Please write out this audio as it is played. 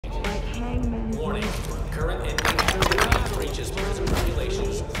Warning. Current inmate breaches prison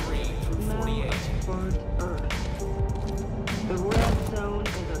regulations 3 through 48. The red zone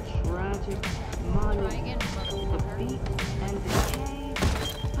is a tragic monument to defeat and decay,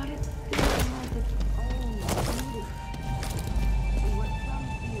 but it still has its own beauty. And what some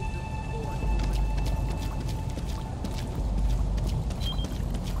see as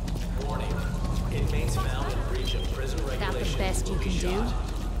the Warning. Inmates found in breach of prison regulations. That the best you can do?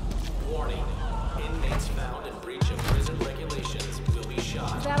 Warning. Inmates found in breach of prison regulations will be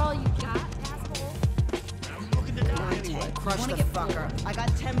shot. Is that all you got, asshole? I'm looking to die anyway. Crush the fucker. I got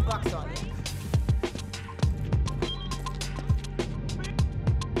 $10 on you.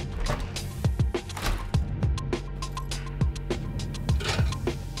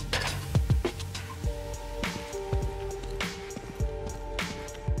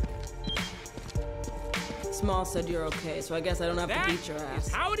 Small said you're okay, so I guess I don't have to beat your ass.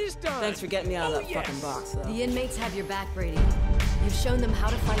 Is how it is done. Thanks for getting me out of that fucking box, though. The inmates have your back, Brady. You've shown them how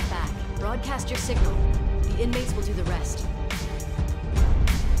to fight back. Broadcast your signal. The inmates will do the rest.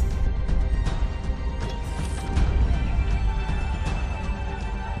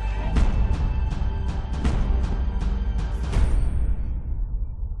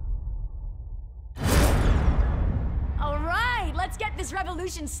 All right, let's get this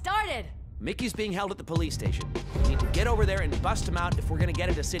revolution started. Mickey's being held at the police station. We need to get over there and bust him out if we're gonna get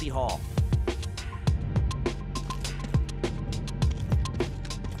into City Hall.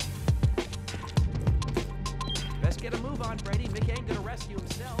 Best get a move on, Brady. Mickey ain't gonna rescue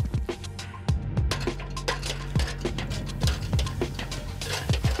himself.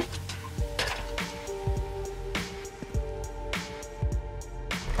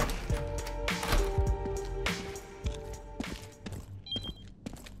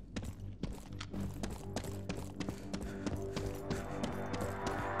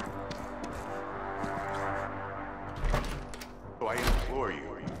 I implore you,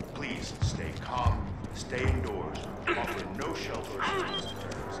 please stay calm, stay indoors, offer no shelter to terrorists.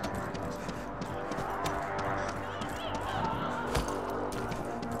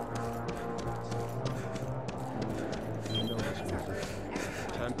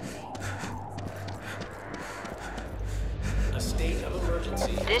 A state of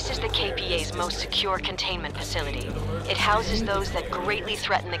emergency. This is the KPA's most secure containment facility. It houses those that greatly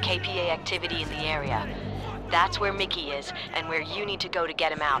threaten the KPA activity in the area. That's where Mickey is, and where you need to go to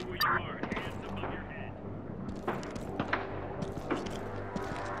get him out.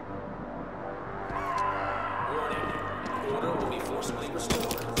 Warning. Order will be forcibly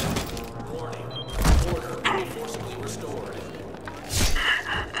restored. Warning. Order will be forcibly restored.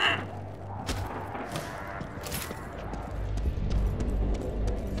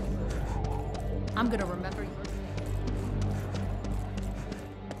 I'm gonna remember you.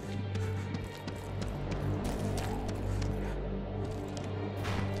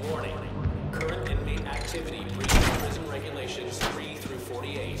 Warning. Current inmate activity breaches prison regulations 3 through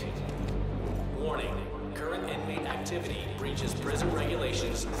 48. Warning. Current inmate activity breaches prison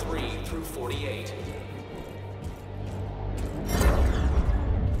regulations 3 through 48.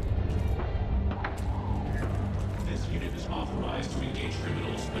 This unit is authorized to engage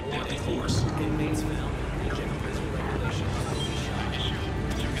criminals with deadly force. Inmates found in breach of prison regulations will be shot.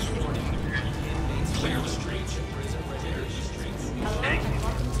 Warning. Inmates Clear found the in streets. breach of prison regulations will be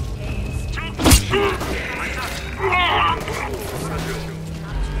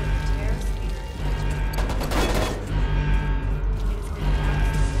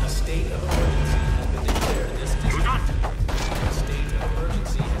A state of emergency has been declared in this district. A state of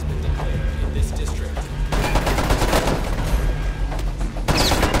emergency has been declared in this district.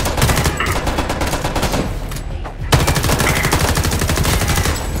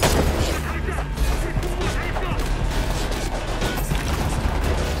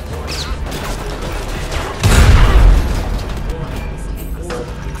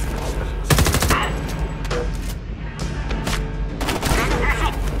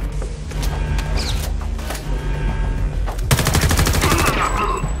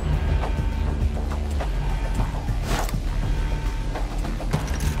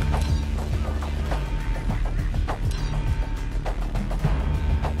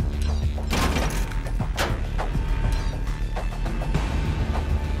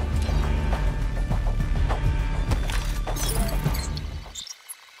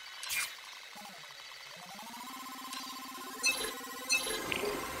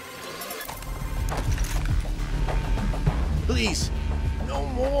 Please, no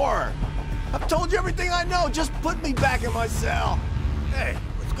more. I've told you everything I know. Just put me back in my cell. Hey,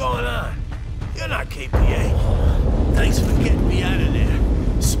 what's going on? You're not KPA. Thanks for getting me out of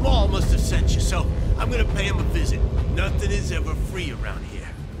there. Small must have so I'm gonna pay him a visit. Nothing is ever free around here.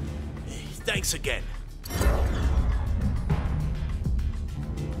 Thanks again.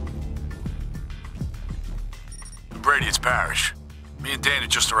 Brady, it's Parrish. Me and Dana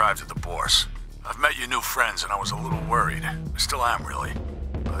just arrived at the Bourse. I've met your new friends and I was a little worried. I still am, really.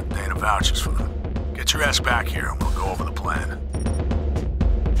 But Dana vouches for them. Get your ass back here and we'll go over the plan.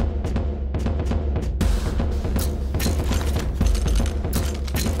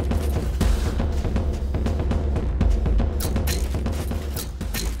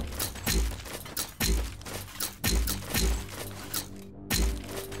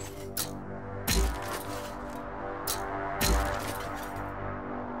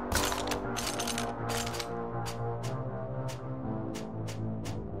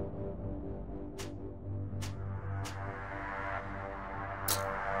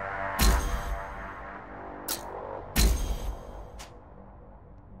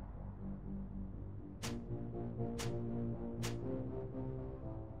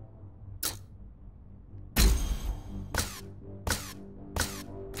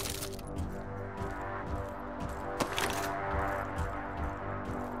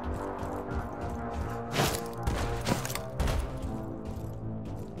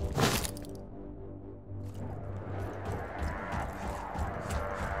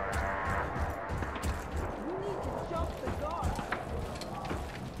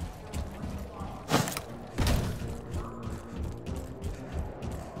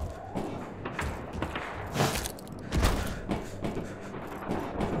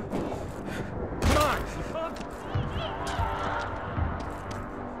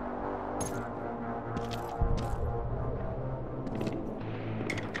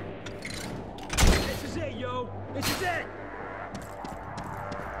 This is it!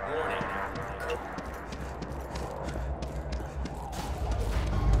 Warning.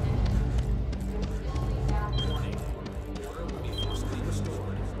 Warning. Order will be forcibly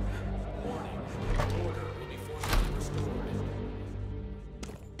restored. Warning. Order will be forcibly restored.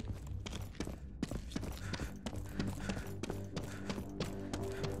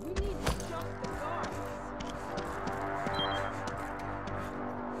 We need to jump the guards.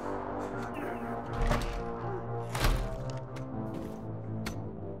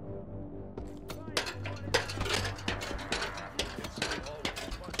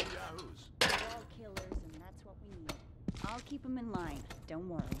 I'll keep him in line. Don't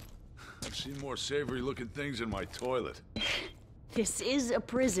worry. I've seen more savory-looking things in my toilet. This is a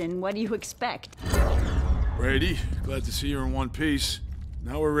prison. What do you expect? Brady, glad to see you're in one piece.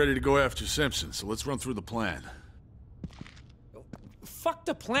 Now we're ready to go after Simpson, so let's run through the plan. Fuck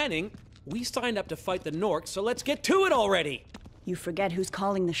the planning. We signed up to fight the Norks, so let's get to it already. You forget who's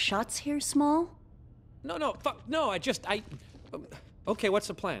calling the shots here, Small? No, fuck, no, okay, what's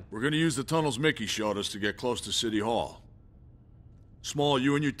the plan? We're gonna use the tunnels Mickey showed us to get close to City Hall. Small,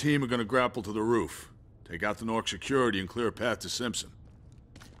 you and your team are gonna grapple to the roof. Take out the Nork security and clear a path to Simpson.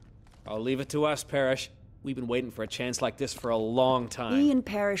 I'll leave it to us, Parrish. We've been waiting for a chance like this for a long time. We and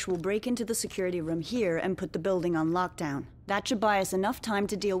Parrish will break into the security room here and put the building on lockdown. That should buy us enough time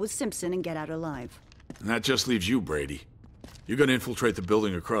to deal with Simpson and get out alive. And that just leaves you, Brady. You're gonna infiltrate the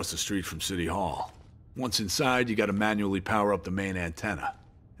building across the street from City Hall. Once inside, you gotta manually power up the main antenna.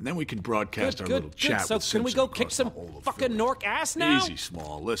 And then we can broadcast our little chat So with can we Simpson go kick across some the whole of fucking Philly. Nork ass now? Easy,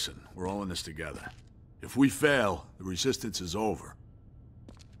 Small. Listen, we're all in this together. If we fail, the resistance is over.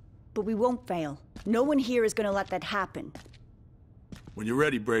 But we won't fail. No one here is gonna let that happen. When you're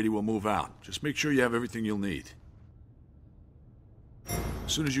ready, Brady, we'll move out. Just make sure you have everything you'll need.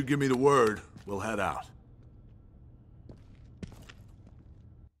 As soon as you give me the word, we'll head out.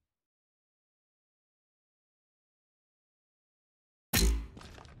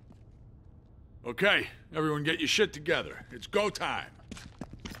 Okay, everyone get your shit together. It's go time.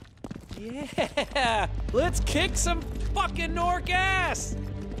 Yeah, let's kick some fucking Nork ass!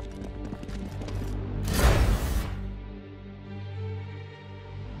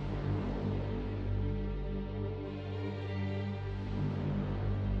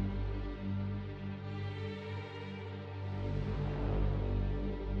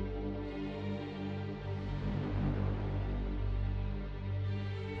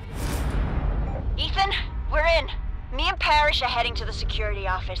 Ethan, we're in. Me and Parrish are heading to the security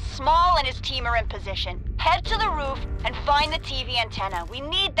office. Small and his team are in position. Head to the roof and find the TV antenna. We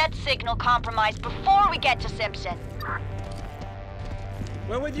need that signal compromised before we get to Simpson.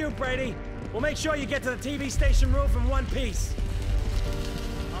 We're with you, Brady. We'll make sure you get to the TV station roof in one piece.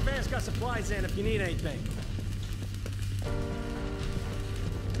 Our van's got supplies in if you need anything.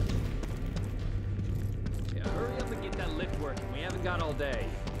 Yeah, hurry up and get that lift working. We haven't got all day.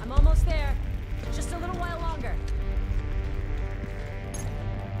 I'm almost there. Just a little while longer.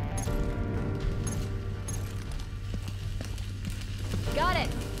 Got it.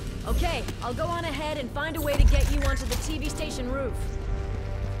 Okay, I'll go on ahead and find a way to get you onto the TV station roof.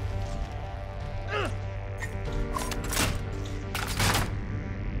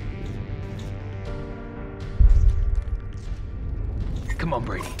 Come on,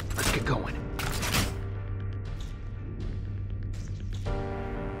 Brady. Let's get going.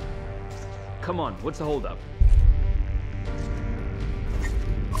 Come on, what's the holdup?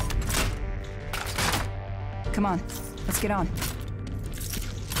 Come on, let's get on.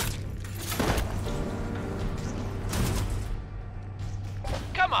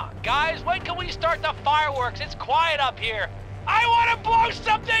 Come on, guys, wait till we start the fireworks. It's quiet up here. I want to blow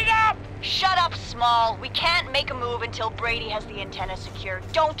something up! Shut up, Small. We can't make a move until Brady has the antenna secured.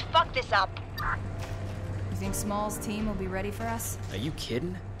 Don't fuck this up. You think Small's team will be ready for us? Are you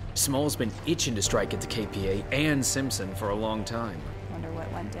kidding? Small's been itching to strike at the KPA and Simpson for a long time. Wonder what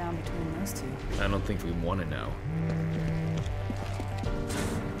went down between those two. I don't think we want to know.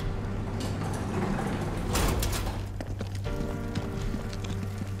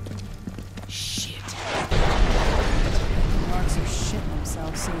 Marks are shitting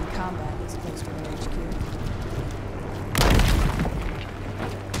themselves seeing combat this close to their HQ.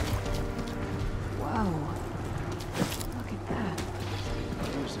 Whoa. Look at that.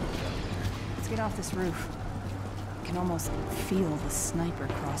 Let's get off this roof. I can almost feel the sniper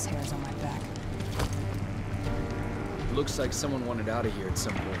crosshairs on my back. Looks like someone wanted out of here at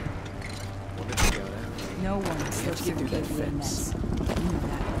some point. What if they got out? No one slips through the fence. You know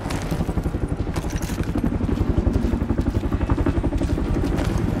that.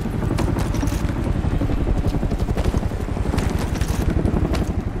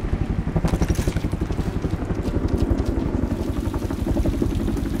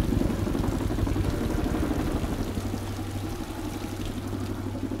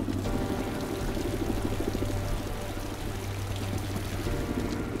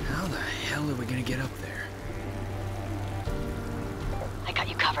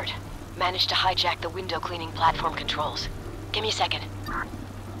 Managed to hijack the window cleaning platform controls. Give me a second.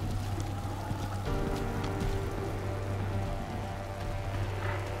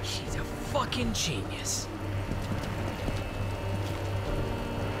 She's a fucking genius.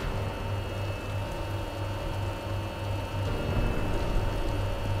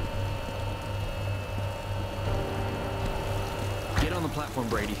 Get on the platform,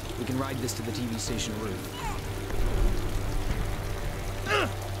 Brady. We can ride this to the TV station roof.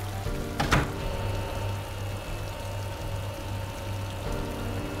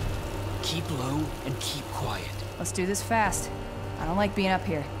 Keep low and keep quiet. Let's do this fast. I don't like being up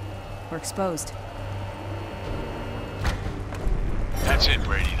here. We're exposed. That's it,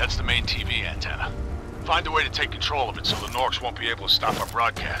 Brady. That's the main TV antenna. Find a way to take control of it so the Norks won't be able to stop our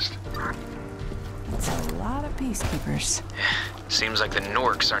broadcast. That's a lot of peacekeepers. Seems like the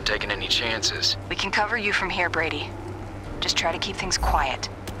Norks aren't taking any chances. We can cover you from here, Brady. Just try to keep things quiet.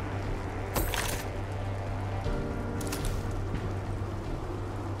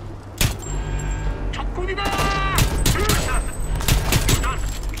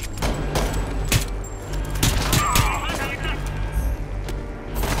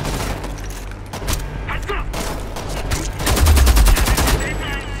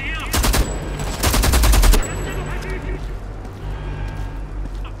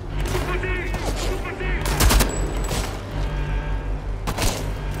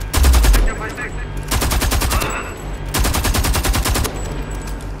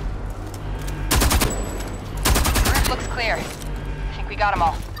 Got them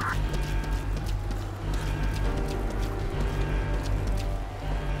all.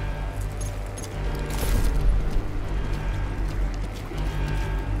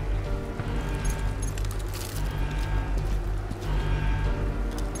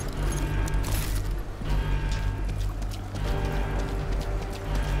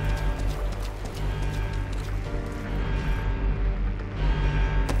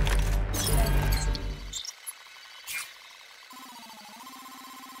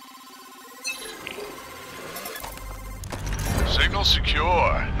 Signal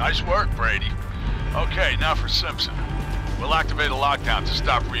secure. Nice work, Brady. Okay, now for Simpson. We'll activate a lockdown to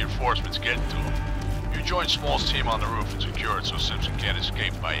stop reinforcements getting to him. You join Small's team on the roof and secure it so Simpson can't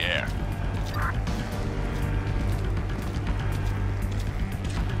escape by air.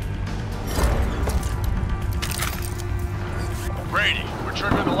 Brady, we're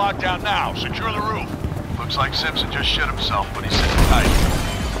triggering the lockdown now. Secure the roof. Looks like Simpson just shit himself, but he's sitting tight.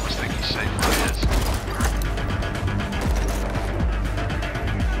 Must think he's safe where he is.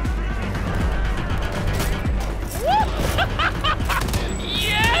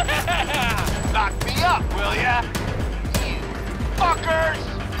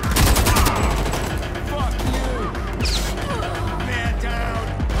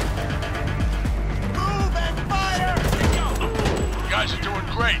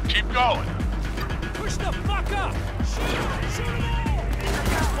 going? Push the fuck up! Shoot! Shoot them all!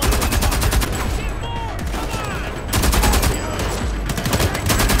 Get more! Come on!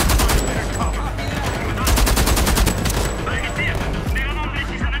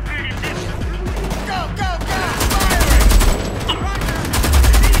 Go, go, go!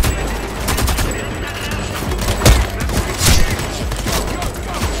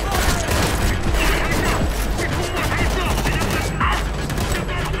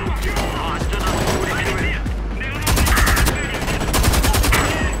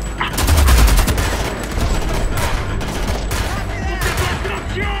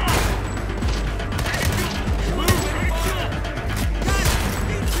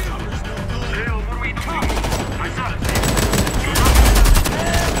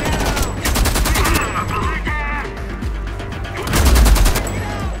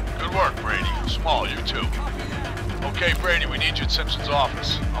 Okay, Brady, we need you at Simpson's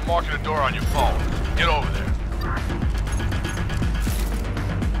office. I'm marking a door on your phone. Get over there.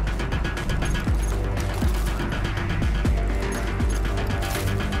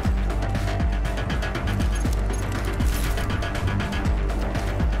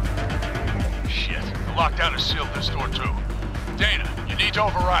 Shit. The lockdown has sealed this door too. Dana, you need to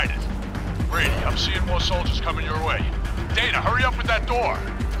override it. Brady, I'm seeing more soldiers coming your way. Dana, hurry up with that door.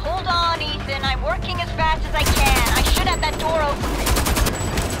 Hold on, Ethan. I'm working as fast as I can. I should have that door open.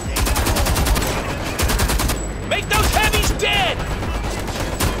 Make those heavies dead!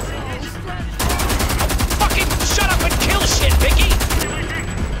 Fucking shut up and kill shit, Vicky!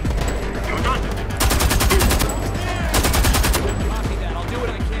 Copy that. I'll do what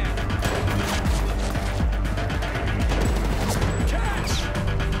I can. Catch!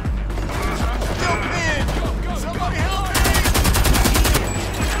 Jump in! Go, somebody help me!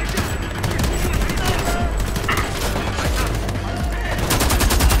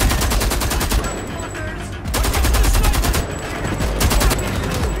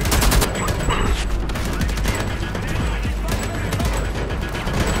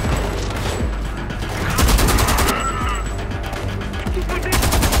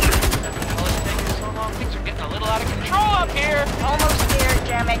 Almost there,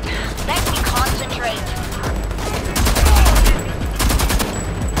 damn it. Let me concentrate.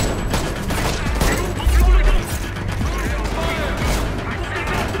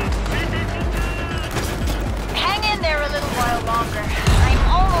 Hang in there a little while longer. I'm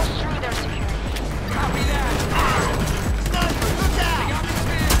almost through their security. Copy that!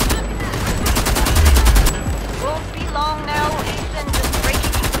 Won't be long now, Ethan. Just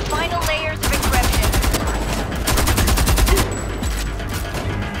breaking through the final layers of encryption.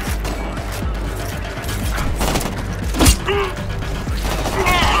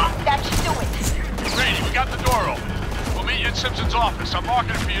 That should do it. Brady, we got the door open. We'll meet you at Simpson's office. I'm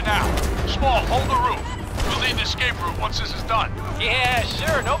marking it for you now. Small, hold the roof. We'll leave the escape route once this is done. Yeah,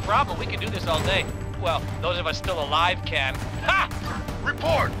 sure, no problem. We can do this all day. Well, those of us still alive can. Ha!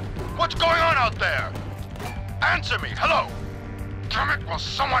 Report! What's going on out there? Answer me! Hello! Damn it, will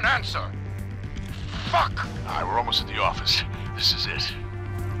someone answer? Fuck! Alright, we're almost at the office. This is it.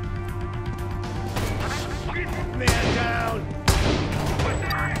 Man down!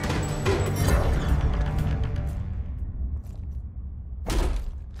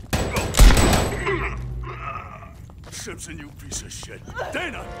 Simpson, you piece of shit.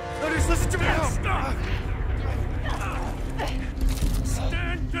 Dana! No, just listen to me! Stop!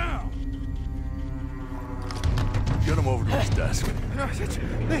 Stand down! Get him over to his desk. No,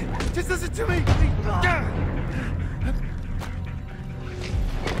 just listen to me!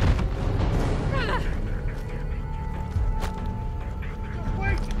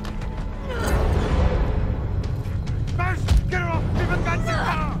 Wait! Marsh, get her off! Keep a gun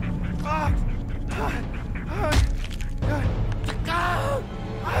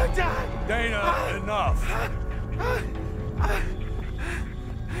Dana, enough.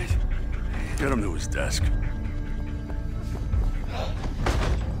 Get him to his desk.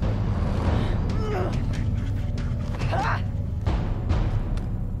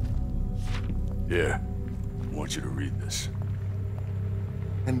 Here, I want you to read this.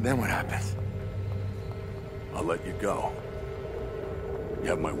 And then what happens? I'll let you go. You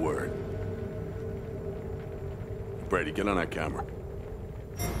have my word. Brady, get on that camera.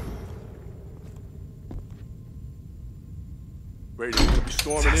 Brady, you're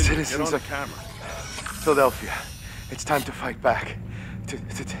storming in. Get on Citizens the of camera. Philadelphia, it's time to fight back.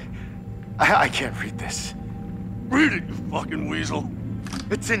 I can't read this. Read it, you fucking weasel.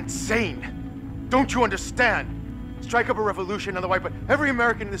 It's insane. Don't you understand? Strike up a revolution on the white, but every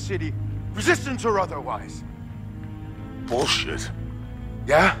American in the city, resistance or otherwise. Bullshit.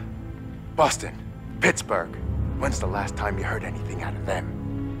 Yeah? Boston, Pittsburgh. When's the last time you heard anything out of them?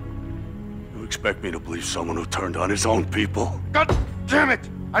 You expect me to believe someone who turned on his own people? God damn it!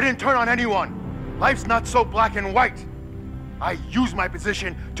 I didn't turn on anyone. Life's not so black and white. I use my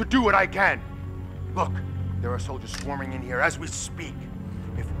position to do what I can. Look, there are soldiers swarming in here as we speak.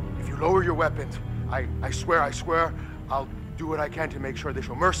 If you lower your weapons, I swear, I'll do what I can to make sure they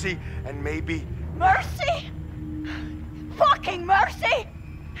show mercy and maybe... Mercy? Fucking mercy?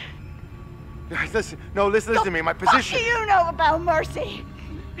 Listen to me, my position... What do you know about mercy?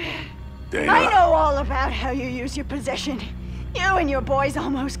 Dana. I know all about how you use your position. You and your boys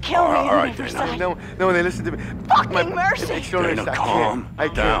almost killed me all right, on every Dana. side. No, they listen to me. Fucking mercy! Dana, calm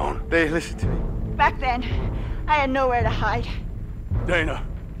down. They listen to me. Back then, I had nowhere to hide. Dana.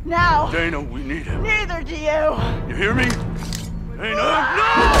 Now... Dana, we need him. Neither do you. You hear me?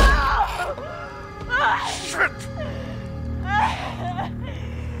 Dana, no! Shit!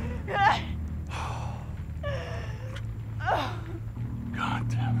 God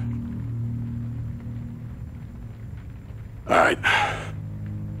damn it. All right.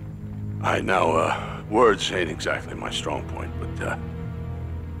 Now, words ain't exactly my strong point, but,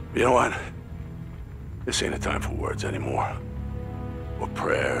 you know what? This ain't a time for words anymore. Or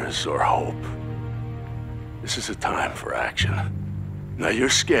prayers, or hope. This is a time for action. Now, you're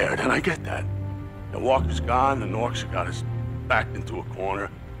scared, and I get that. The Walker's gone, the Norks have got us backed into a corner,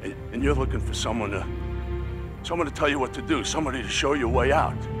 and you're looking for someone to tell you what to do, somebody to show you a way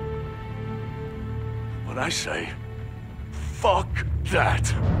out. But I say, fuck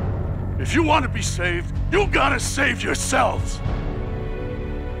that. If you want to be saved, you gotta save yourselves.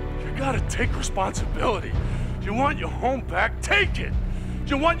 You gotta take responsibility. You want your home back, take it.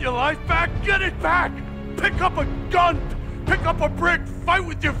 You want your life back, get it back. Pick up a gun, pick up a brick, fight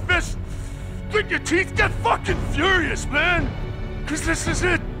with your fists. Grit your teeth, get fucking furious, man. Cause this is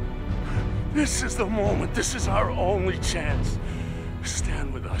it. This is the moment. This is our only chance.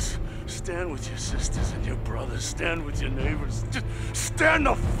 Stand with us. Stand with your sisters and your brothers. Stand with your neighbors. Just stand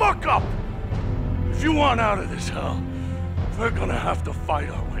the fuck up! If you want out of this hell, we're gonna have to fight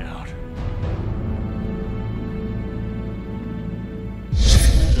our way out.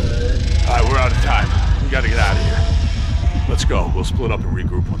 Alright, we're out of time. We gotta get out of here. Let's go. We'll split up and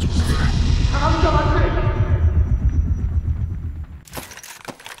regroup once we're clear.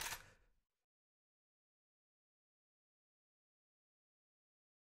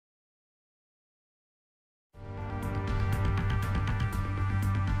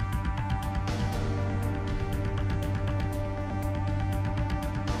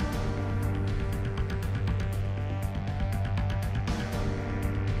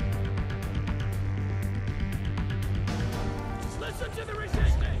 Listen to the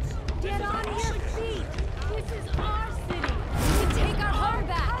resistance! Get on your feet! This is our city! We can take our home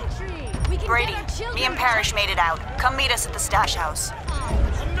back! We can Brady, get our children me and Parrish made it out. Come meet us at the stash house.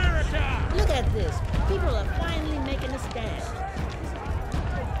 America! Look at this. People are finally making a stand.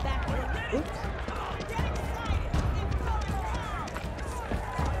 Oops.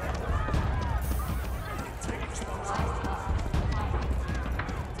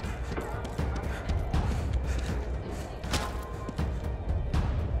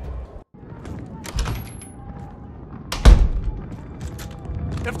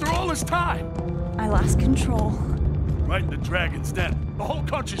 After all this time! I lost control. Right in the Dragon's Den. The whole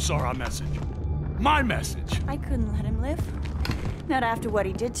country saw our message. My message. I couldn't let him live. Not after what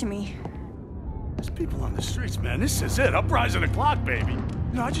he did to me. There's people on the streets, man. This is it. Uprising the clock, baby. You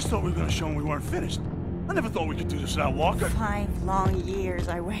know, I just thought we were gonna show them we weren't finished. I never thought we could do this without Walker. 5 long years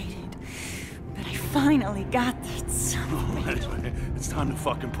I waited. But I finally got that son of a bitch. Anyway, it's time to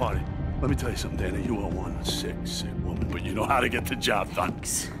fucking party. Let me tell you something, Dana. You are one sick woman, but you know how to get the job done.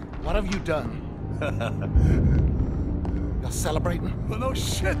 What have you done? You're celebrating? Well, no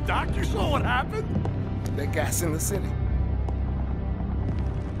shit, Doc. You saw what happened? They're gassing the city.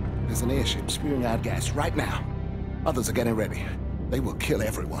 There's an airship spewing out gas right now. Others are getting ready. They will kill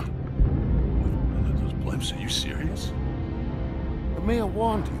everyone. Those blimps, are you serious? The mayor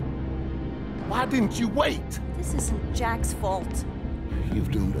warned you. Why didn't you wait? This isn't Jack's fault.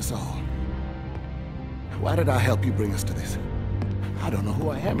 You've doomed us all. Why did I help you bring us to this? I don't know who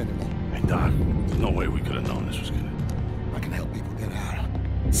I am anymore. Hey, Doc, there's no way we could have known this was gonna... I can help people get out.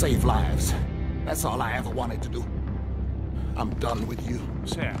 Save lives. That's all I ever wanted to do. I'm done with you.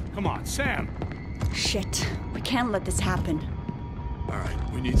 Sam, come on, Sam! Shit. We can't let this happen. All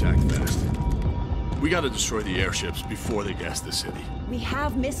right, we need to act fast. We gotta destroy the airships before they gas the city. We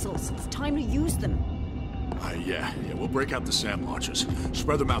have missiles. It's time to use them. Yeah, we'll break out the SAM launchers.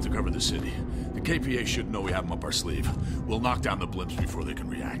 Spread them out to cover the city. The KPA should know we have them up our sleeve. We'll knock down the blimps before they can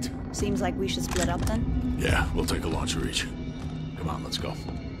react. Seems like we should split up then? Yeah, we'll take a launcher each. Come on, let's go.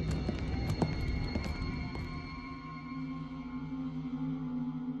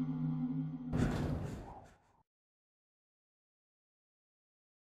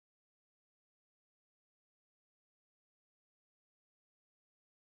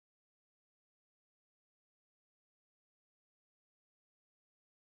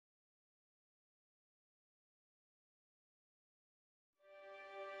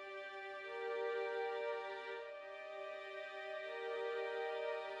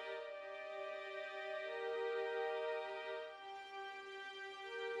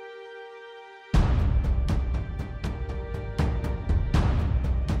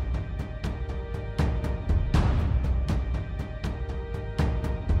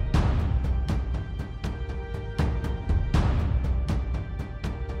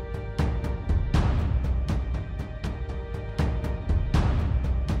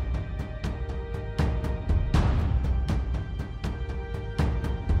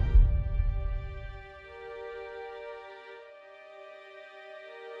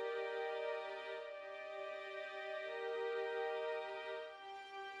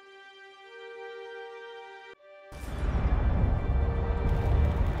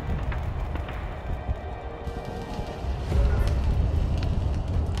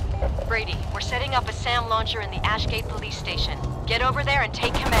 Brady, we're setting up a SAM launcher in the Ashgate police station. Get over there and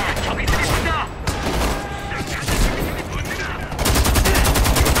take command. Tell me to stop!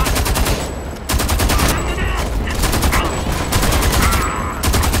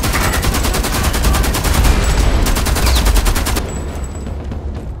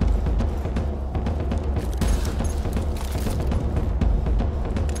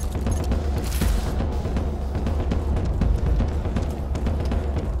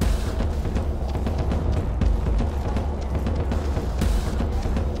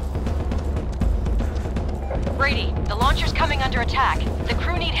 Brady, the launcher's coming under attack. The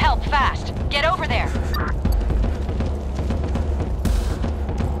crew need help fast. Get over there.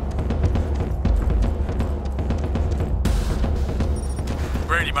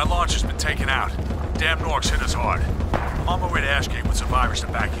 Brady, my launcher's been taken out. Damn Nork's hit us hard. I'm on my way to Ashgate with survivors to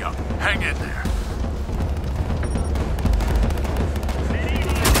back you up. Hang in there.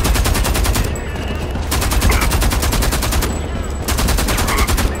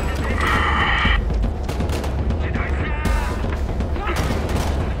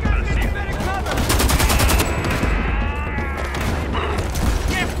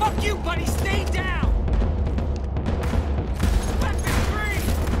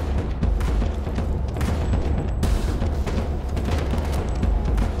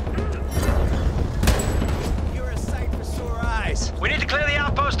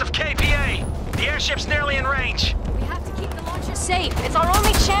 Ship's nearly in range. We have to keep the launcher safe. It's our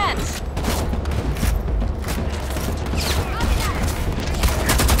only chance.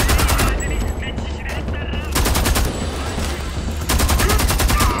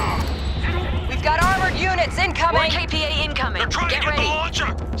 We've got armored units incoming. More KPA incoming. They're trying Get to get ready. the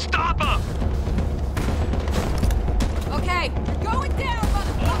launcher. Stop them. Okay, going down,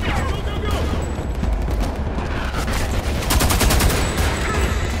 motherfucker.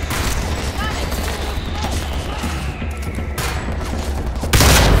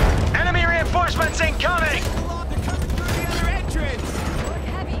 Reinforcements incoming! They're coming through the other entrance! More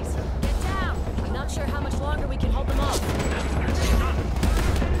heavies. Get down. I'm not sure how much longer we can hold them off.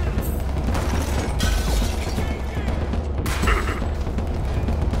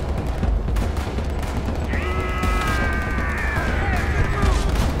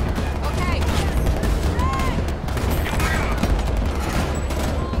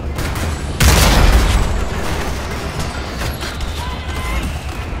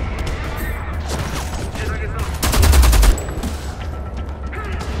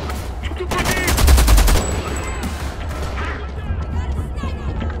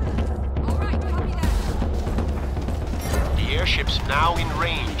 Now in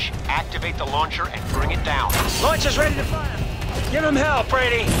range. Activate the launcher and bring it down. Launcher's ready to fire. Give him hell,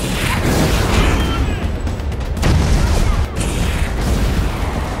 Brady.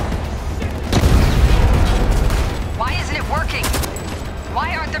 Why isn't it working?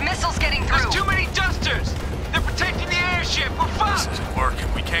 Why aren't the missiles getting through? There's too many dusters. They're protecting the airship. We're fucked. This isn't working.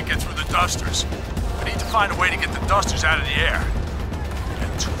 We can't get through the dusters. I need to find a way to get the dusters out of the air.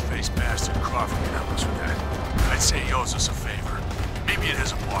 That two-faced bastard Crawford can help us with that. I'd say he owes us a favor. Maybe at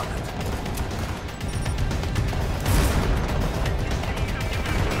his apartment.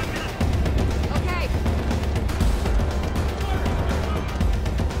 Okay,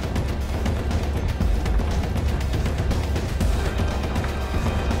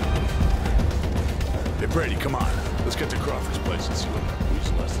 Brady, come on. Let's get to Crawford's place and see what that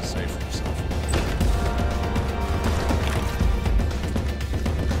weasel has to say for himself.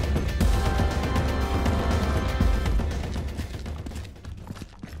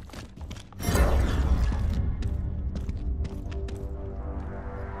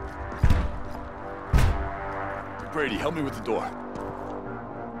 Brady, help me with the door.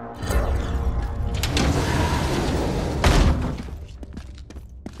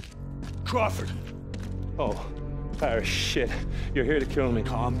 Crawford! Oh, Parrish, shit. You're here to kill me.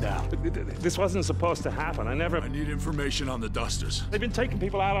 Calm down. This wasn't supposed to happen. I need information on the Dusters. They've been taking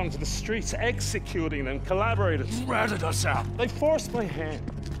people out onto the streets, executing them, collaborators. Ratted us out. They forced my hand.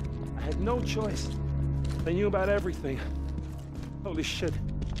 I had no choice. They knew about everything. Holy shit.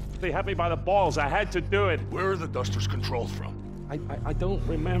 They had me by the balls. I had to do it. Where are the Dusters controlled from? I don't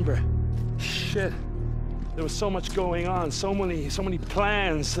remember. Shit. There was so much going on, so many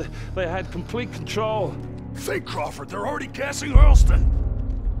plans. They had complete control. Fake Crawford, they're already gassing Earlston.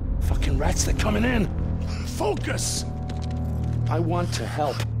 Fucking rats, they're coming in. Focus! I want to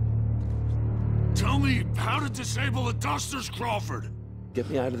help. Tell me how to disable the Dusters, Crawford. Get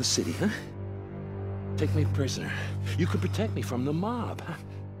me out of the city, huh? Take me prisoner. You can protect me from the mob. Huh?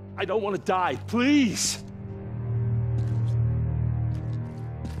 I don't want to die, please!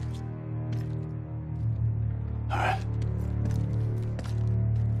 All right.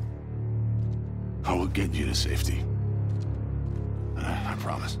 I will get you to safety. I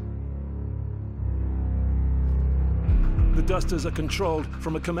promise. The Dusters are controlled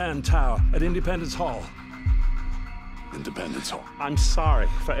from a command tower at Independence Hall. Independence Hall? I'm sorry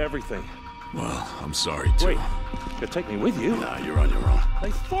for everything. Well, I'm sorry too. Wait, you'll take me with you? Nah, you're on your own.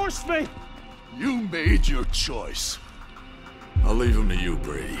 They forced me! You made your choice. I'll leave him to you,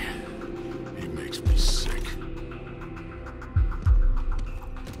 Brady. He makes me sick.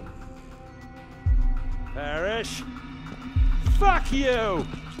 Parrish? Fuck you!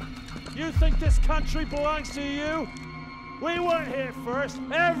 You think this country belongs to you? We weren't here first.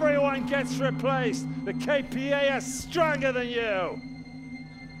 Everyone gets replaced. The KPA is stronger than you.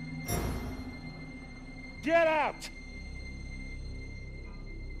 Get out!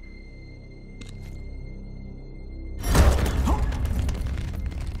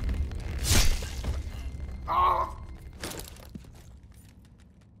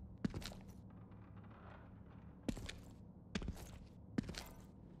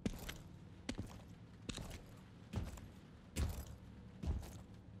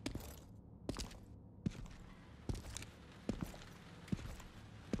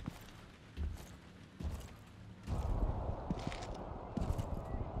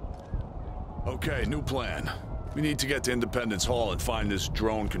 Okay, new plan. We need to get to Independence Hall and find this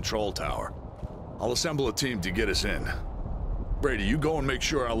drone control tower. I'll assemble a team to get us in. Brady, you go and make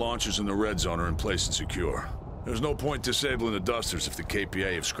sure our launchers in the red zone are in place and secure. There's no point disabling the Dusters if the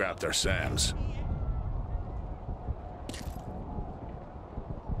KPA have scrapped our SAMs.